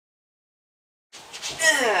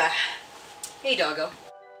Hey Doggo.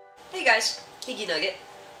 Hey guys, Higgy Nugget.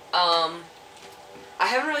 I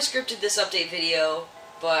haven't really scripted this update video,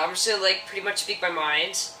 but I'm just gonna pretty much speak my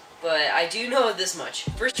mind. But I do know this much.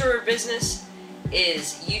 First order of business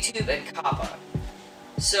is YouTube and Kappa.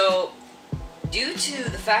 So, due to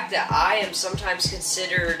the fact that I am sometimes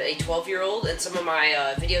considered a 12-year-old and some of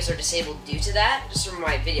my videos are disabled due to that, just from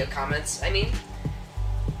my video comments, I mean,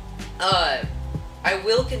 I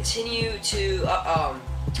will continue to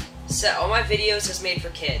set all my videos as made for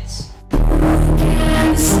kids,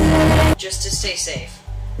 just to stay safe.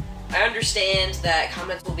 I understand that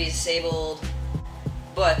comments will be disabled,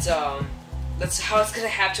 but that's how it's gonna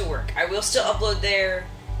have to work. I will still upload there.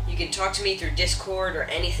 You can talk to me through Discord or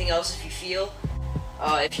anything else if you feel.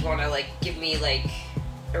 If you want to give me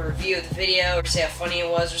a review of the video or say how funny it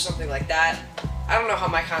was or something like that. I don't know how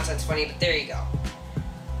my content's funny, but there you go.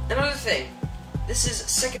 Another thing, this is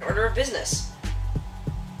second order of business.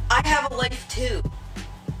 I have a life too.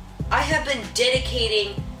 I have been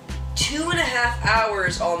dedicating 2.5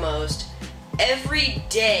 hours almost every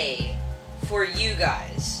day for you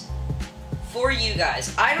guys.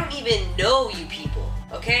 I don't even know you people,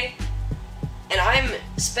 okay? And I'm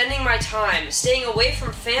spending my time staying away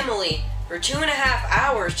from family for 2.5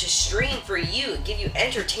 hours to stream for you and give you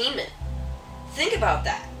entertainment. Think about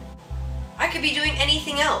that. I could be doing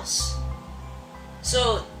anything else.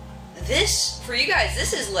 So, this, for you guys,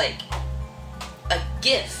 this is like a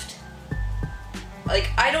gift.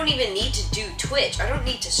 I don't even need to do Twitch. I don't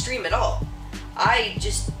need to stream at all. I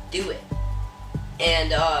just do it.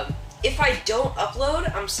 And, if I don't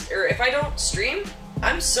upload, or if I don't stream,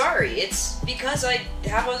 I'm sorry. It's because I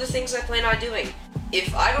have other things I plan on doing.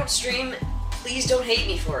 If I don't stream, please don't hate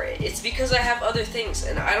me for it. It's because I have other things,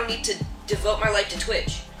 and I don't need to devote my life to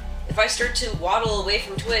Twitch. If I start to waddle away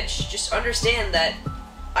from Twitch, just understand that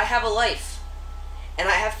I have a life, and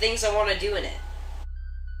I have things I want to do in it.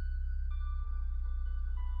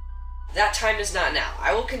 That time is not now.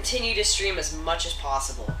 I will continue to stream as much as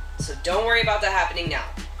possible, so don't worry about that happening now.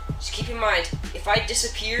 Just keep in mind, if I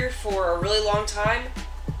disappear for a really long time,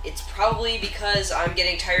 it's probably because I'm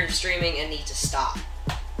getting tired of streaming and need to stop.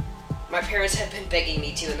 My parents have been begging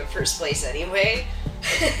me to in the first place anyway.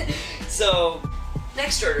 So,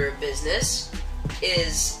 next order of business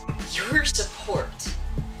is your support.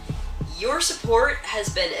 Your support has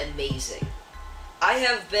been amazing. I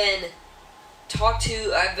have been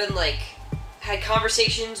had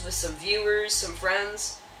conversations with some viewers, some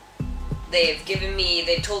friends. They've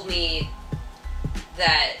told me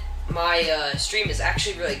that my stream is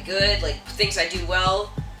actually really good, things I do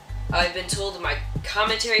well. I've been told that my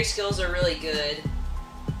commentary skills are really good.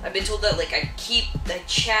 I've been told that I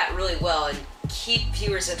chat really well and keep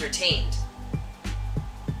viewers entertained.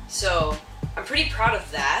 So, I'm pretty proud of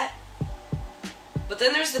that. But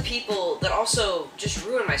then there's the people that also just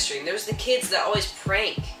ruin my stream. There's the kids that always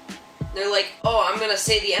prank. They're like, oh, I'm gonna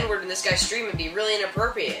say the N-word in this guy's stream and be really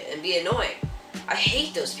inappropriate and be annoying. I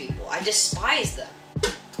hate those people. I despise them.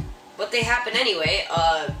 But they happen anyway.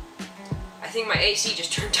 I think my AC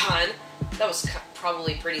just turned on. That was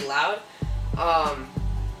probably pretty loud.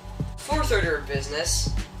 Fourth order of business.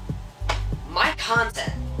 My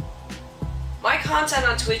content. My content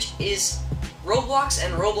on Twitch is Roblox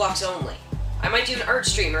and Roblox only. I might do an art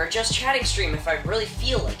stream or a just chatting stream if I really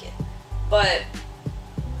feel like it. But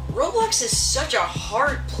Roblox is such a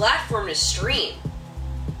hard platform to stream.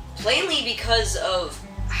 Plainly because of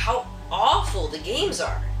how awful the games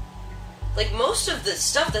are. Most of the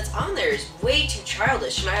stuff that's on there is way too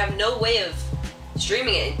childish, and I have no way of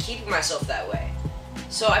streaming it and keeping myself that way.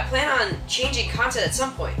 So I plan on changing content at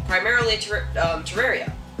some point, primarily to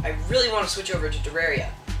Terraria. I really want to switch over to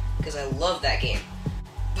Terraria, because I love that game.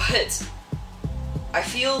 But I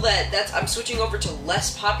feel that I'm switching over to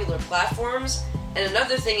less popular platforms, and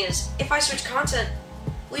another thing is, if I switch content,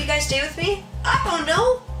 will you guys stay with me? I don't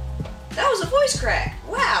know! That was a voice crack!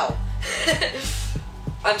 Wow!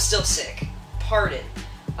 I'm still sick. Pardon.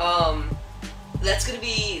 That's gonna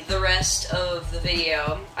be the rest of the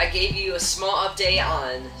video. I gave you a small update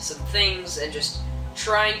on some things and just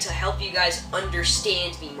trying to help you guys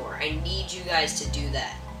understand me more. I need you guys to do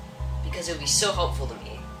that, because it would be so helpful to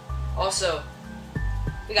me. Also,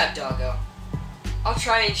 we got Doggo. I'll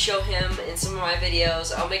try and show him in some of my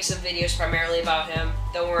videos. I'll make some videos primarily about him.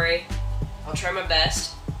 Don't worry. I'll try my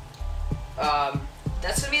best.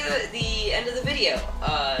 That's gonna be the end of the video.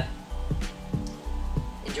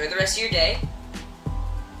 Enjoy the rest of your day.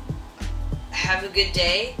 Have a good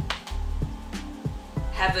day.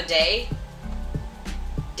 Have a day.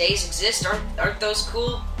 Days exist, aren't those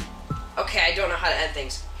cool? Okay, I don't know how to end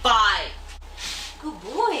things. Bye! Good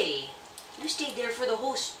boy! You stayed there for the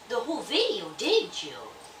whole video, didn't you?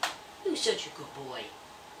 You're such a good boy.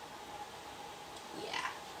 Yeah.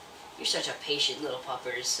 You're such a patient little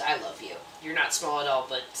puppers. I love you. You're not small at all,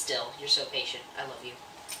 but still, you're so patient. I love you.